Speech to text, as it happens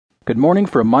Good morning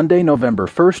for Monday, November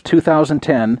 1st,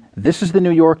 2010. This is the New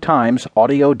York Times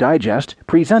Audio Digest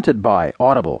presented by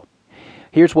Audible.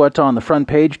 Here's what's on the front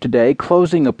page today.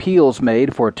 Closing appeals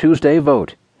made for Tuesday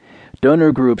vote.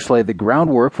 Donor groups lay the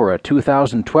groundwork for a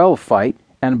 2012 fight,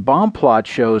 and bomb plot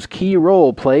shows key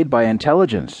role played by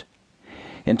intelligence.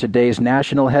 In today's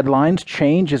national headlines,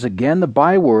 change is again the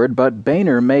byword, but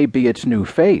Boehner may be its new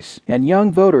face, and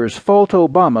young voters fault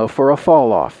Obama for a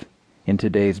fall-off. In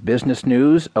today's business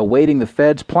news, awaiting the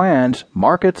Fed's plans,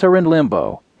 markets are in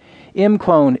limbo.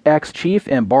 ImClone ex-chief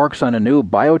embarks on a new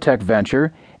biotech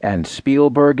venture, and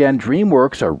Spielberg and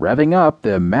DreamWorks are revving up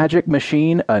the magic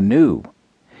machine anew.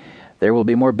 There will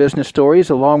be more business stories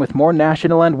along with more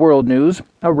national and world news,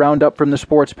 a roundup from the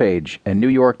sports page, and New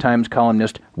York Times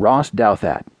columnist Ross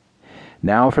Douthat.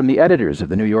 Now from the editors of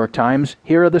the New York Times,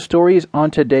 here are the stories on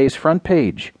today's front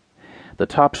page. The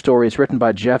top story is written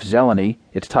by Jeff Zeleny.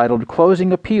 It's titled,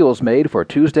 Closing Appeals Made for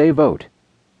Tuesday Vote.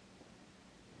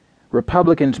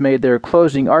 Republicans made their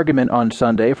closing argument on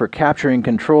Sunday for capturing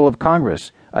control of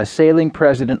Congress, assailing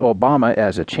President Obama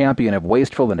as a champion of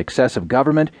wasteful and excessive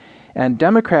government, and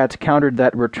Democrats countered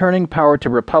that returning power to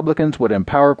Republicans would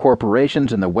empower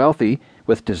corporations and the wealthy,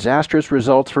 with disastrous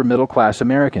results for middle-class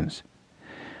Americans.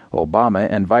 Obama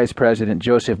and Vice President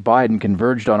Joseph Biden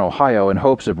converged on Ohio in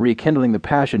hopes of rekindling the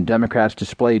passion Democrats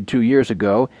displayed 2 years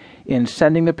ago in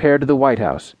sending the pair to the White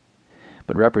House.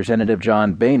 But Representative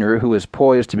John Boehner, who is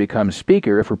poised to become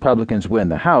Speaker if Republicans win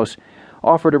the House,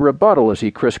 offered a rebuttal as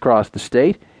he crisscrossed the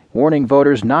state, warning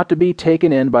voters not to be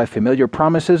taken in by familiar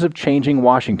promises of changing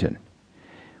Washington.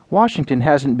 Washington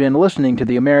hasn't been listening to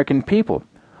the American people.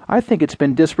 I think it's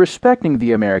been disrespecting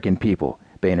the American people,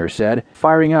 Boehner said,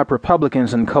 firing up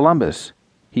Republicans in Columbus.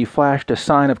 He flashed a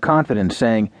sign of confidence,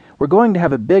 saying, "We're going to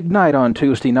have a big night on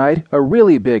Tuesday night, a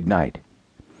really big night."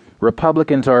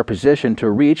 Republicans are positioned to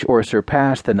reach or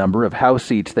surpass the number of House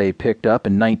seats they picked up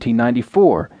in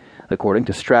 1994, according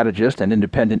to strategist and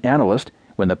independent analyst,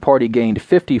 when the party gained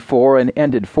 54 and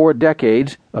ended 4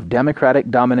 decades of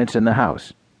Democratic dominance in the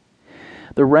House.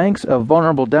 The ranks of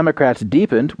vulnerable Democrats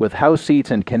deepened, with House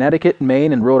seats in Connecticut,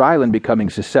 Maine, and Rhode Island becoming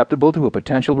susceptible to a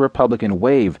potential Republican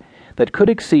wave that could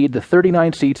exceed the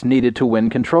 39 seats needed to win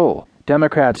control.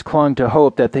 Democrats clung to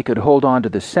hope that they could hold on to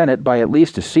the Senate by at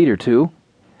least a seat or two.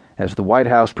 As the White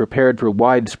House prepared for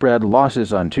widespread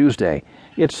losses on Tuesday,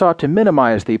 it sought to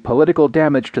minimize the political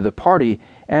damage to the party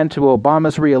and to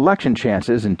Obama's re-election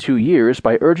chances in 2 years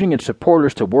by urging its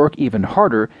supporters to work even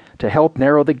harder to help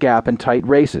narrow the gap in tight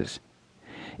races.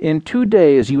 "In 2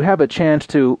 days, you have a chance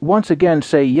to once again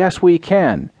say, 'Yes, we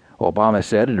can,'" Obama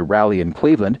said at a rally in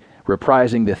Cleveland,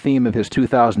 reprising the theme of his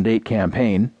 2008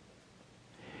 campaign.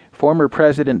 Former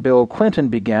President Bill Clinton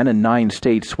began a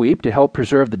 9-state sweep to help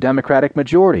preserve the Democratic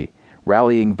majority,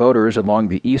 rallying voters along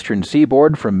the eastern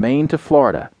seaboard from Maine to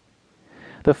Florida.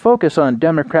 The focus on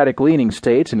Democratic-leaning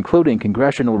states, including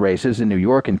congressional races in New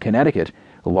York and Connecticut,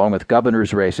 along with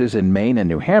governor's races in Maine and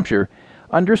New Hampshire,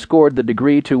 underscored the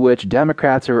degree to which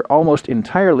Democrats are almost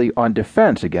entirely on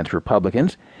defense against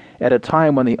Republicans at a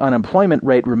time when the unemployment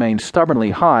rate remains stubbornly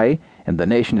high and the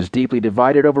nation is deeply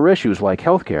divided over issues like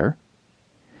health care.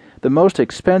 The most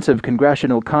expensive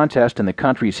congressional contest in the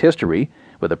country's history,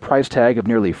 with a price tag of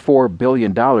nearly $4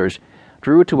 billion,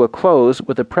 drew to a close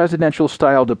with a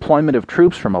presidential-style deployment of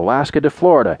troops from Alaska to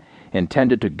Florida,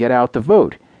 intended to get out the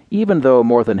vote, even though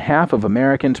more than half of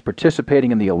Americans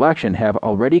participating in the election have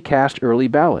already cast early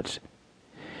ballots.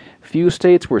 Few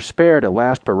states were spared a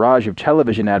last barrage of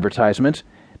television advertisements,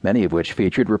 many of which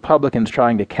featured Republicans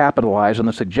trying to capitalize on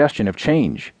the suggestion of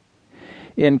change.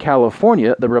 In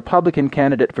California, the Republican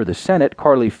candidate for the Senate,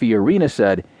 Carly Fiorina,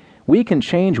 said, "We can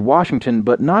change Washington,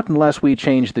 but not unless we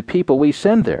change the people we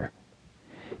send there."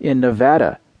 In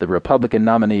Nevada, the Republican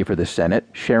nominee for the Senate,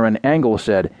 Sharon Angle,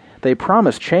 said, "They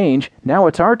promised change, now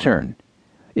it's our turn."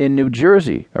 In New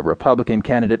Jersey, a Republican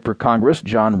candidate for Congress,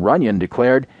 John Runyon,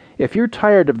 declared, "If you're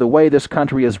tired of the way this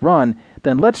country is run,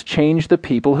 then let's change the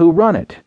people who run it."